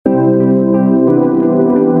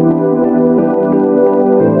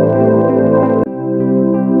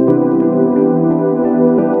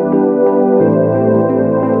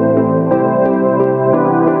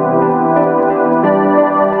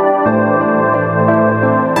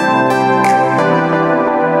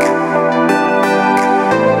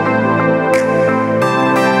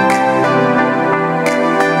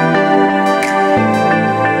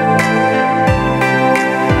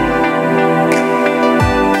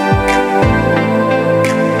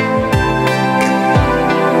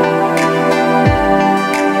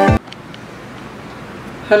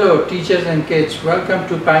Hello teachers and kids, welcome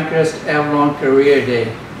to Pinecrest Avalon Career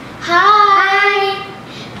Day. Hi!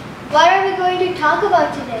 What are we going to talk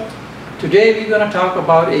about today? Today we're going to talk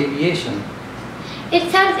about aviation. It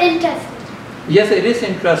sounds interesting. Yes, it is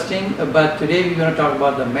interesting, but today we're going to talk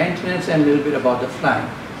about the maintenance and a little bit about the flying.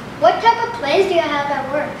 What type of planes do you have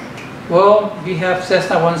at work? Well, we have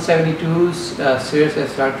Cessna 172s, Cirrus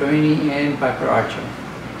SR-20 and Piper Archer.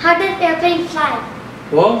 How does the airplane fly?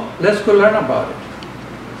 Well, let's go learn about it.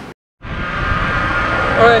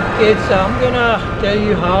 Alright kids, I'm gonna tell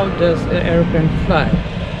you how does an airplane fly.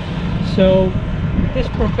 So this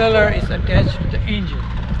propeller is attached to the engine.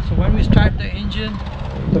 So when we start the engine,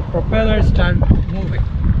 the propeller starts moving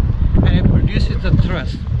and it produces the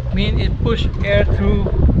thrust. Means it pushes air through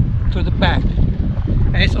to the back,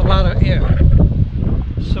 and it's a lot of air.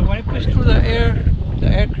 So when it pushes through the air, the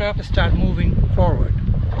aircraft starts moving forward.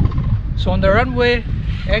 So on the runway,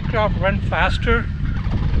 aircraft run faster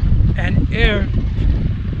and air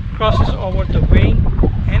crosses over the wing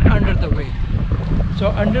and under the wing. So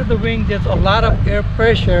under the wing there's a lot of air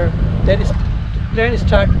pressure that is the plane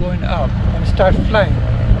starts going up and start flying.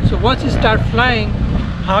 So once it starts flying,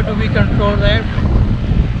 how do we control the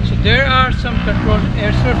airplane? So there are some controlled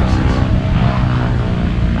air surfaces.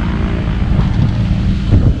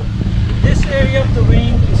 This area of the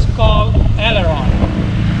wing is called aileron.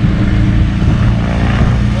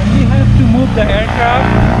 When we have to move the aircraft,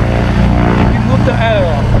 we move the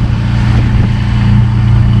aileron.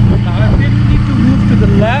 Now if we need to move to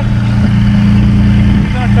the left,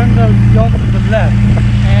 we're going to turn the yaw to the left,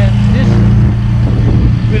 and this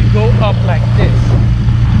will go up like this.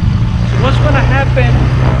 So what's going to happen,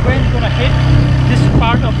 the wing is going to hit this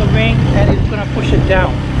part of the wing and it's going to push it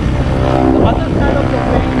down. The other side of the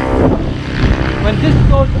wing, when this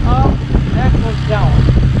goes up, that goes down.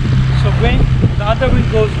 So when the other wing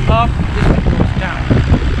goes up, this one goes down.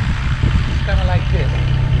 It's kind of like this.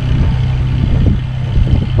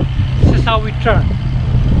 This is how we turn.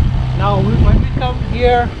 Now when we come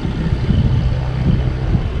here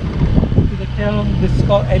to the tail, this is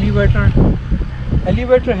called elevator.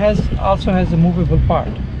 Elevator also has a movable part.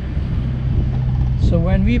 So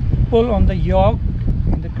when we pull on the yoke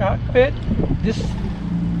in the cockpit, this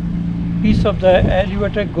piece of the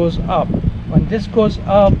elevator goes up. When this goes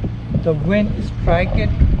up, the wind strikes it,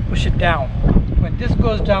 push it down. When this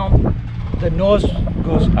goes down, the nose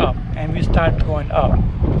goes up and we start going up.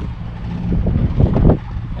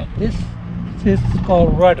 And this is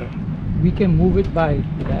called rudder. We can move it by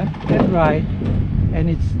left and right, and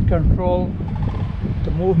it's control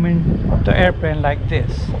the movement of the airplane like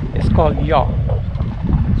this. It's called yaw.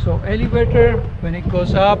 So elevator, when it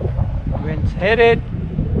goes up, when it's headed,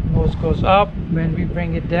 nose goes up. When we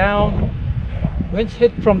bring it down, when it's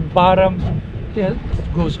hit from the bottom, tail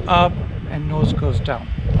goes up and nose goes down.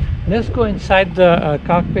 Let's go inside the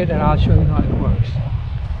cockpit and I'll show you how it works.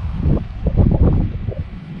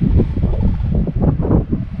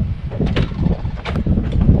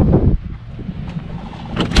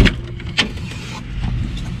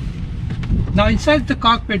 Now inside the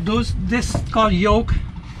cockpit, this is called yoke.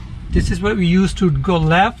 This is what we use to go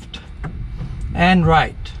left and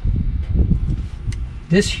right.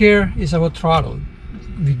 This here is our throttle.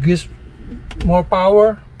 We give more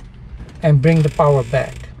power and bring the power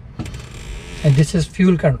back. And this is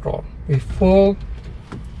fuel control. We full,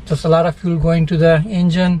 there's a lot of fuel going to the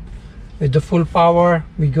engine. With the full power,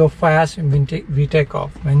 we go fast and we take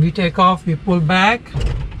off. When we take off, we pull back,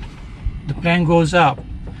 the plane goes up.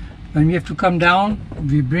 When we have to come down,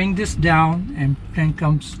 we bring this down and plane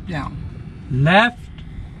comes down. Left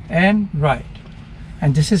and right.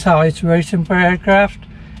 And this is how it's very simple aircraft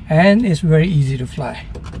and it's very easy to fly.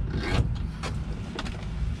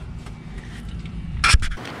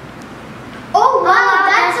 Oh wow,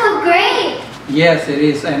 that's so great! Yes, it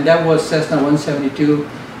is, and that was Cessna 172.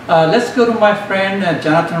 Let's go to my friend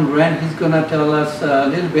Jonathan Wren. He's going to tell us a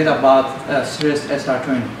little bit about Cirrus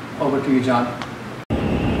SR-20. Over to you, John.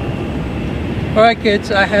 Alright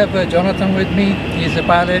kids, I have Jonathan with me. He's a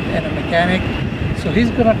pilot and a mechanic. So he's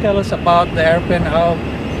going to tell us about the airplane, how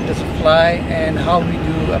does it fly, and how we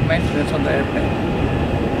do maintenance on the airplane.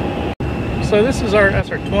 So this is our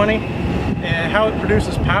SR-20, and how it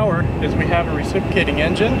produces power is we have a reciprocating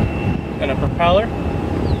engine and a propeller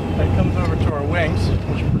that comes over to our wings,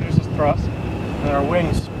 which produces thrust, and our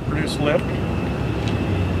wings produce lift.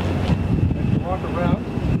 If you walk around,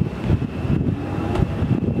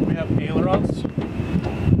 we have ailerons,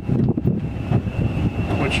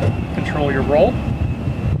 which control your roll.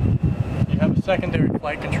 You have a secondary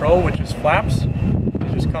flight control, which is flaps. They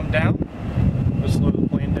just come down, to slow the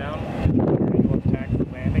plane down, angle of attack for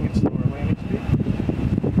landing and slower landing speed.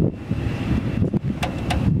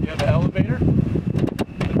 elevator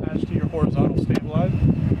attached to your horizontal stabilizer,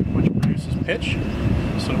 which produces pitch,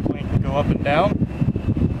 so the plane can go up and down.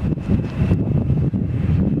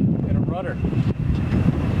 And a rudder,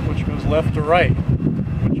 which goes left to right,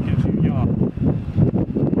 which gives you yaw.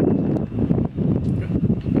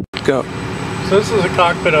 Good. Go. So this is a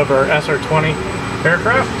cockpit of our SR-20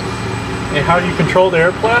 aircraft. And how you control the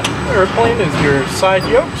airplane is your side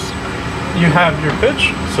yokes. You have your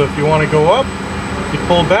pitch, so if you want to go up, you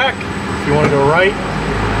pull back. If you want to go right,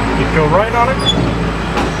 you go right on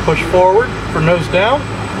it. Push forward for nose down,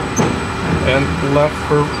 and left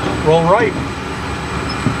for roll right.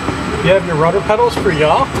 You have your rudder pedals for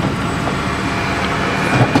yaw.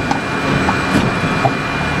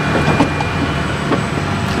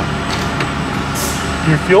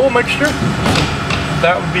 Your fuel mixture,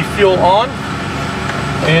 that would be fuel on,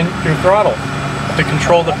 and your throttle to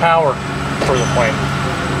control the power for the plane.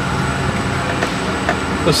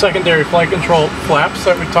 The secondary flight control flaps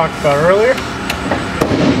that we talked about earlier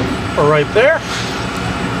are right there.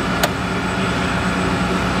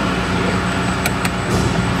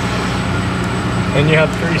 And you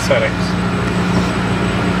have 3 settings.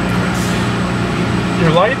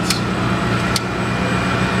 Your lights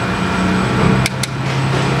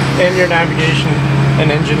and your navigation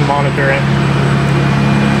and engine monitoring.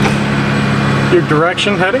 Your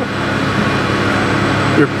direction heading,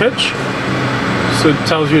 your pitch, so it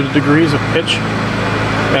tells you the degrees of pitch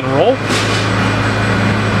and roll,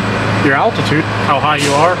 your altitude, how high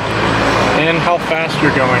you are, and how fast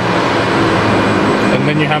you're going. And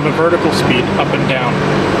then you have a vertical speed up and down,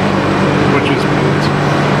 which is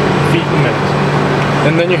feet a minute.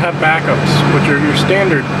 And then you have backups, which are your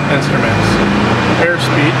standard instruments.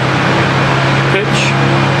 Airspeed, pitch,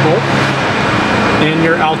 roll, and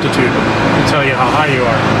your altitude to tell you how high you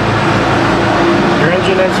are. Your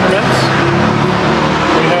engine instruments,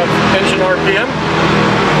 we have engine RPM,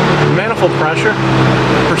 manifold pressure,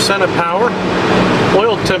 percent of power,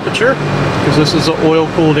 oil temperature, because this is an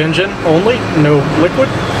oil-cooled engine only, no liquid,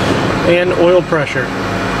 and oil pressure.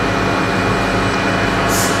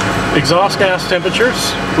 Exhaust gas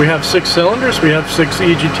temperatures, we have 6 cylinders, we have 6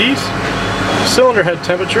 EGTs. Cylinder head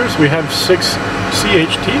temperatures, we have 6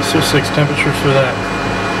 CHTs, so 6 temperatures for that.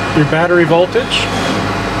 Your battery voltage,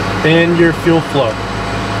 and your fuel flow.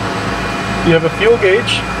 You have a fuel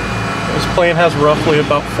gauge. This plane has roughly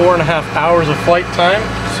about 4.5 hours of flight time,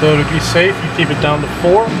 so to be safe, you keep it down to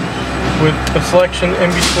 4 with a selection in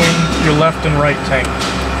between your left and right tank.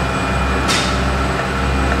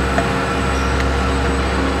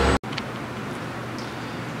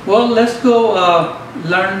 Well, let's go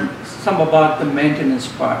learn some about the maintenance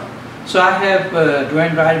part. So I have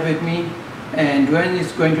Dwayne right with me, and Dwayne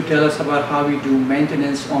is going to tell us about how we do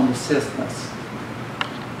maintenance on the Cessnas.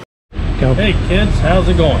 Go. Hey kids, how's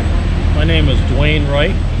it going? My name is Dwayne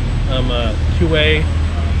Wright. I'm a QA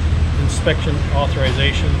inspection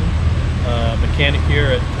authorization mechanic here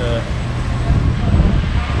at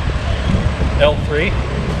L3.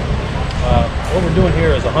 What we're doing here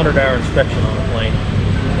is a 100-hour inspection on the plane.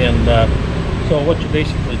 And so what you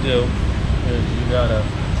basically do is you gotta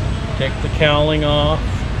take the cowling off,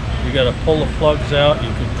 you gotta pull the plugs out, you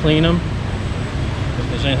can clean them. If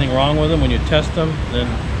there's anything wrong with them, when you test them, then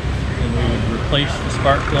we would replace the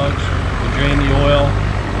spark plugs, we drain the oil,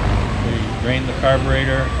 we drain the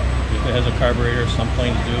carburetor. If it has a carburetor, some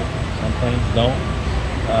planes do, some planes don't.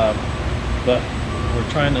 But we're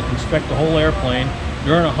trying to inspect the whole airplane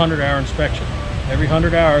during a 100-hour inspection. Every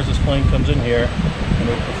 100 hours this plane comes in here and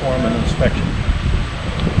we perform an inspection.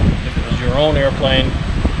 If it was your own airplane,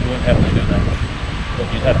 you wouldn't have to do that, but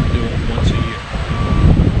you'd have to do it once a year.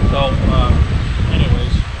 So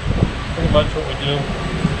anyways, pretty much what we do,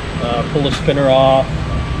 pull the spinner off,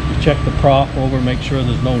 check the prop over, make sure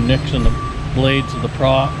there's no nicks in the blades of the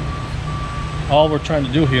prop. All we're trying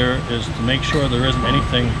to do here is to make sure there isn't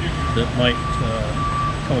anything that might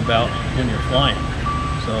come about when you're flying.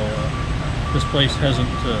 So this place hasn't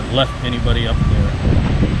left anybody up there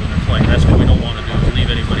when they're flying. That's what we don't want to do, is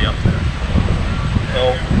leave anybody up there.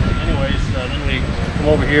 So anyways, then we come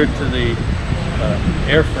over here to the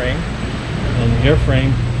airframe. And the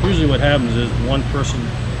airframe, usually what happens is one person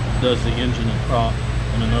does the engine and prop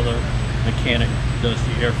and another mechanic does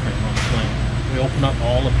the airframe on the plane. We open up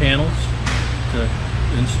all the panels to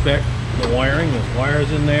inspect the wiring. There's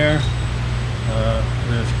wires in there.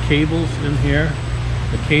 There's cables in here.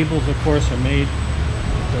 The cables, of course, are made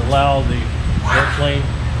to allow the airplane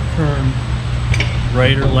to turn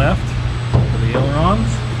right or left for the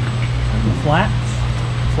ailerons. And the flaps.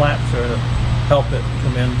 The flaps are to help it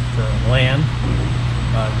come in to land.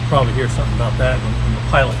 You'll probably hear something about that in the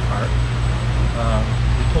pilot part.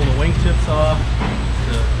 The pull the wingtips off,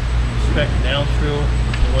 to inspect down through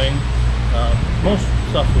the wing. Most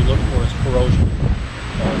stuff we look for is corrosion.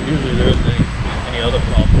 Usually there isn't any other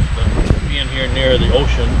problems, but being here near the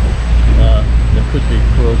ocean, there could be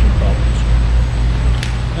corrosion problems.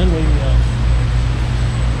 Then we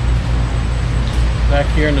back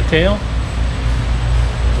here in the tail,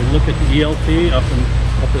 we look at the ELT up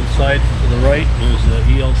inside to the right. There's the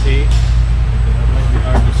ELT. That might be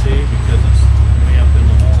hard to see because it's way up in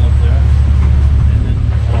the hole up there. And then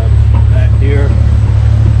back here,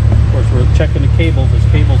 of course, we're checking the cables. There's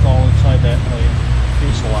cables all inside that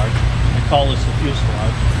fuselage. I call this the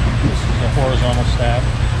fuselage. This is a horizontal stab.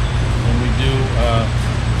 And we do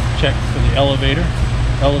check for the elevator.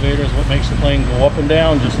 Elevator is what makes the plane go up and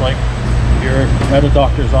down, just like you're at a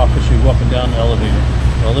doctor's office, you go up and down the elevator.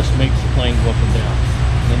 Well, this makes the plane go up and down.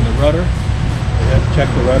 Then the rudder, we have to check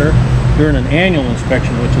the rudder. During an annual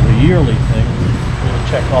inspection, which is a yearly thing, we will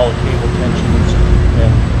check all the cable tensions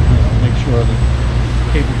and make sure that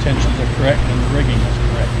cable tensions are correct and the rigging is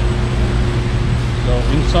correct. So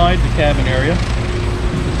inside the cabin area,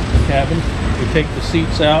 this is the cabin, we take the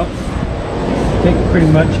seats out, take pretty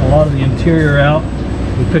much a lot of the interior out.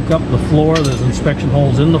 We pick up the floor, there's inspection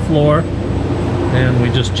holes in the floor, and we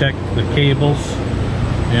just check the cables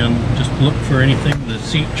and just look for anything. The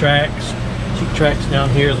seat tracks down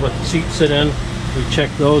here is what the seats sit in. We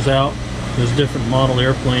check those out. There's different model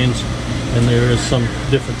airplanes, and there is some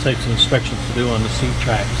different types of inspections to do on the seat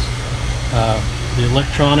tracks. The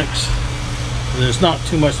electronics, there's not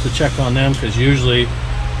too much to check on them because usually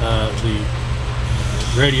the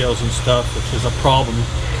radios and stuff, if there's a problem,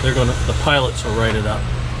 the pilots will write it up.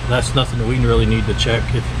 That's nothing that we really need to check.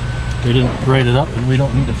 If they didn't write it up, then we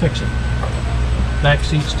don't need to fix it. Back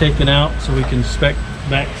seat's taken out so we can inspect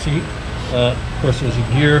back seat. Of course, there's a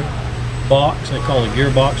gear box. I call it a gear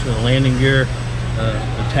box where the landing gear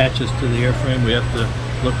attaches to the airframe. We have to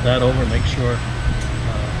look that over, make sure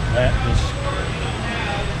that is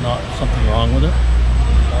not something wrong with it.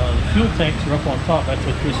 The fuel tanks are up on top. That's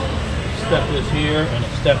what this step is here, and a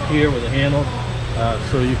step here with a handle.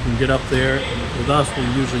 So you can get up there. With us, we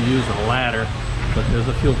usually use a ladder, but there's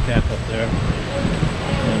a fuel cap up there.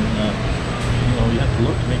 And you have to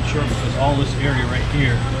look to make sure, because all this area right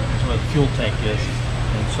here is where the fuel tank is,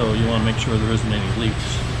 and so you want to make sure there isn't any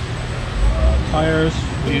leaks. Tires,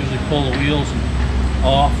 we usually pull the wheels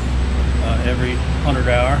off every 100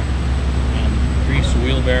 hour and grease the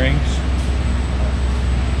wheel bearings.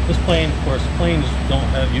 This plane, of course, planes don't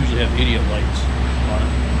usually have idiot lights on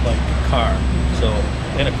it like a car. So,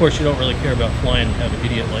 and of course you don't really care about flying and have an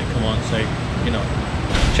idiot light come on and say,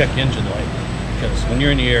 check engine light. Because when you're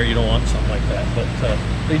in the air, you don't want something like that. But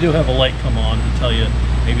they do have a light come on to tell you,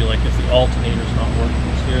 maybe like if the alternator's not working.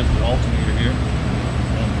 Here's the alternator here.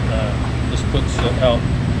 And this puts out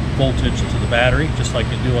voltage to the battery, just like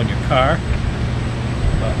you do on your car.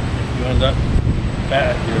 But if you end up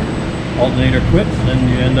bad, your alternator quits, then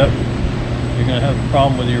you're going to have a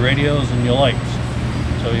problem with your radios and your lights.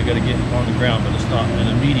 So you got to get on the ground, but it's not an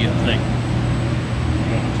immediate thing.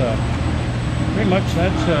 But pretty much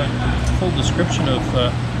that's a full description of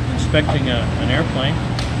inspecting an airplane.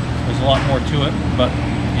 There's a lot more to it, but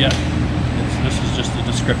yeah, this is just a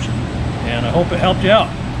description. And I hope it helped you out.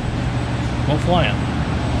 Go flying.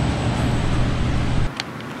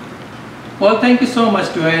 Well, thank you so much,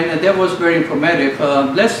 Dwayne. That was very informative.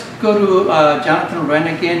 Let's go to Jonathan Wren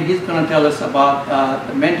again. He's going to tell us about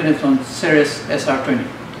the maintenance on Cirrus SR20.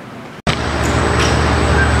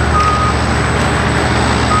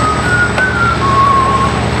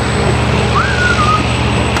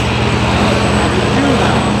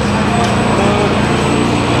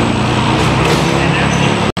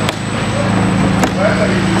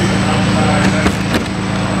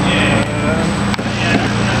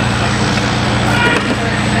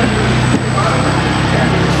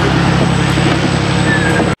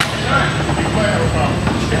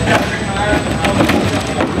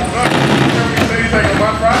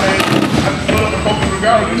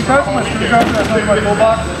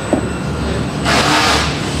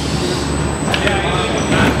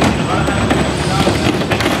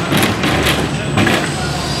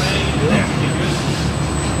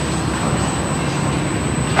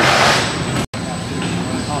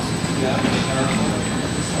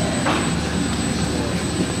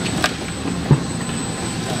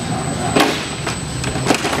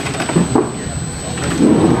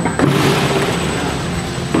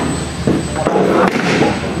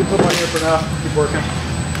 Keep working.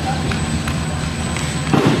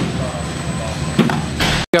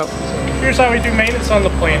 Go. Here's how we do maintenance on the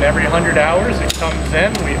plane. Every 100 hours it comes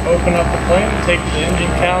in, we open up the plane, take the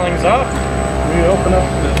engine cowlings off, We open up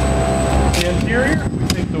the interior, we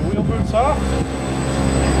take the wheel boots off,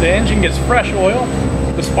 the engine gets fresh oil,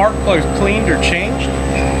 the spark plug is cleaned or changed.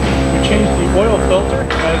 We change the oil filter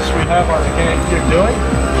as we have our mechanic here doing,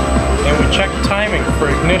 and we check timing for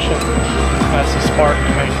ignition as the spark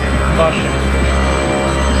to make combustion.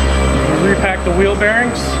 We repack the wheel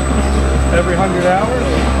bearings every 100 hours,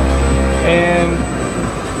 and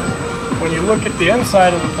when you look at the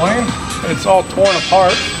inside of the plane, it's all torn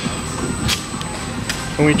apart.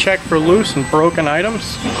 And we check for loose and broken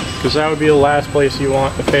items, because that would be the last place you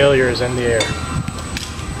want the failure is in the air.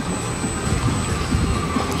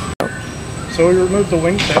 So we remove the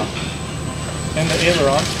wingtip and the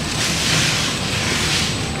aileron,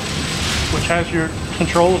 which has your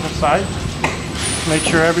control of the side. Make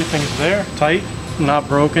sure everything's there, tight, not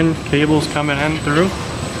broken, cables coming in through.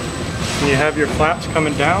 And you have your flaps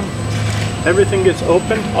coming down. Everything gets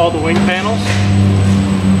opened, all the wing panels,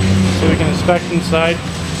 so we can inspect inside.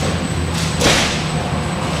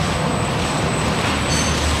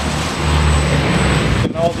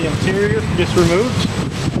 And all the interior gets removed.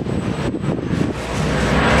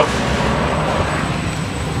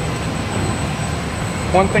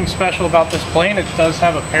 One thing special about this plane, it does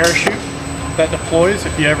have a parachute that deploys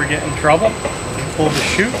if you ever get in trouble. You pull the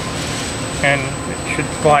chute and it should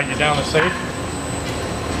glide you down the safe.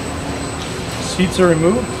 Seats are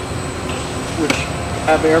removed, which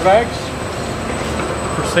have airbags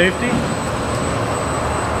for safety.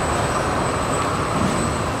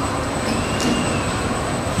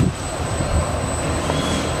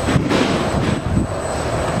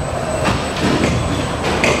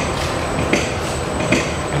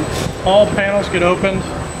 All panels get opened.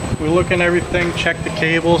 We look in everything, check the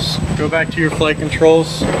cables, go back to your flight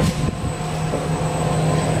controls.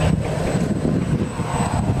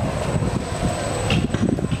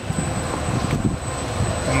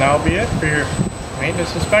 And that'll be it for your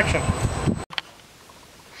maintenance inspection.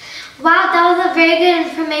 Wow, that was a very good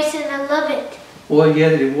information. I love it. Well, yeah,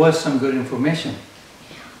 it was some good information.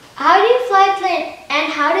 How do you fly a plane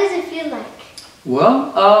and how does it feel like?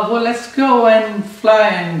 Well, let's go and fly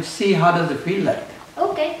and see how does it feel like.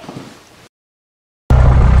 Okay.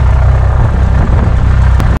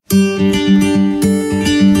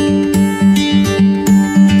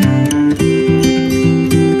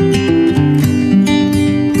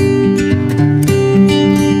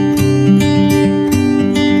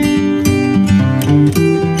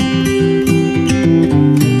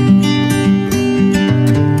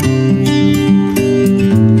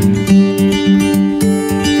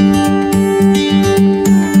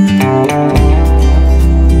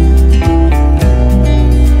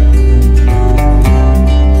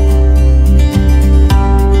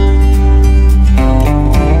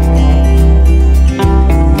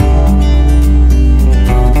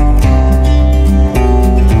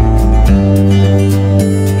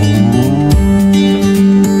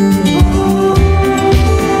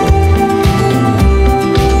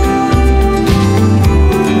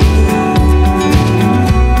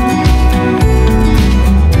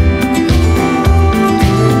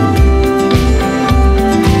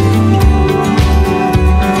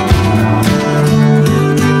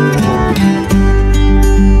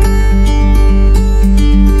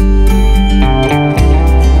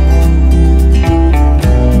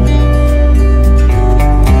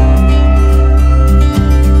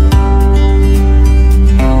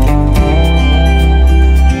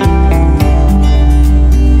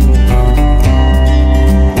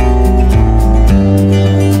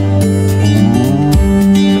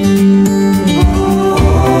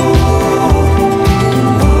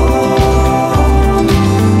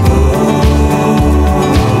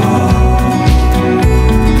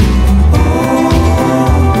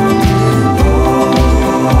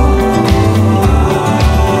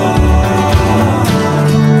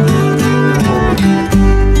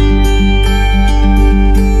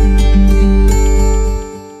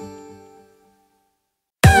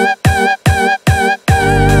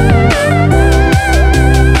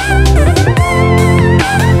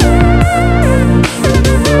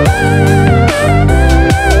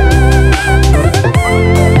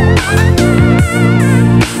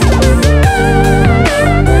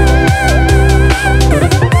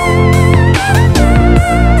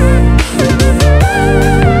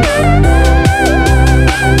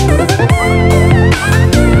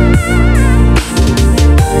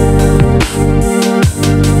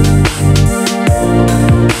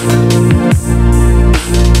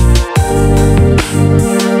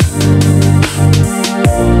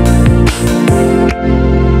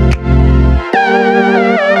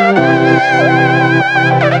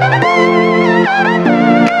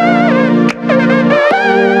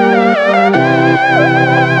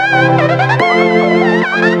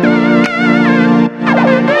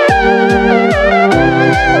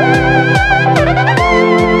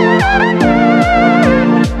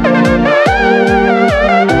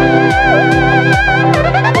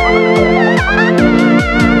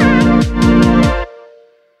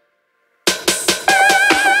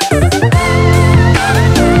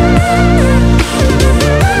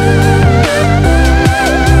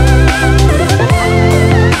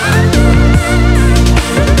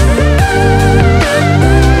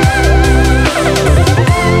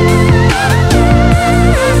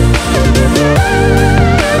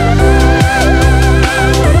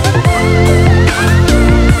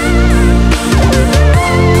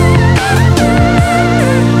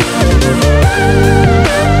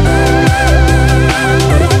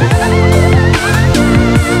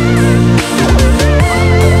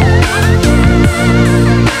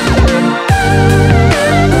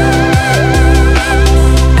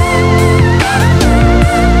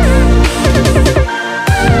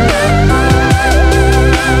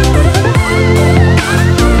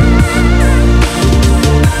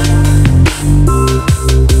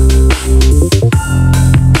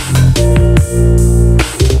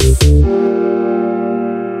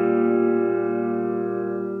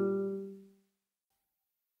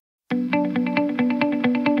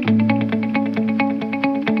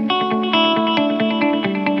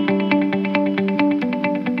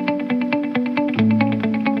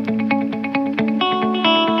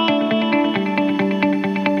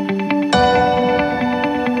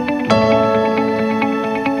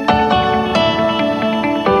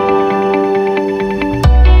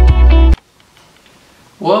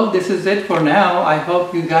 is it for now. I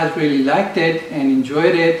hope you guys really liked it and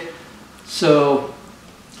enjoyed it. So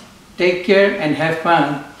take care and have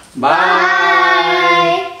fun. Bye.